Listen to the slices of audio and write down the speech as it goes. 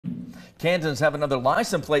Kansans have another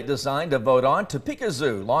license plate design to vote on. Topeka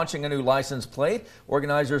Zoo launching a new license plate.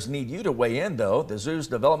 Organizers need you to weigh in, though. The zoo's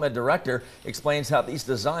development director explains how these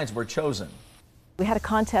designs were chosen. We had a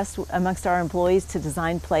contest amongst our employees to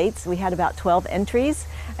design plates. We had about 12 entries,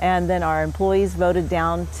 and then our employees voted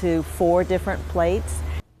down to 4 different plates.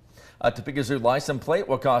 A Topeka Zoo license plate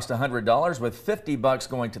will cost $100, with $50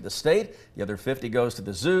 going to the state. The other $50 goes to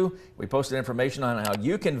the zoo. We posted information on how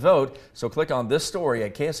you can vote, so click on this story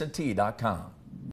at ksnt.com.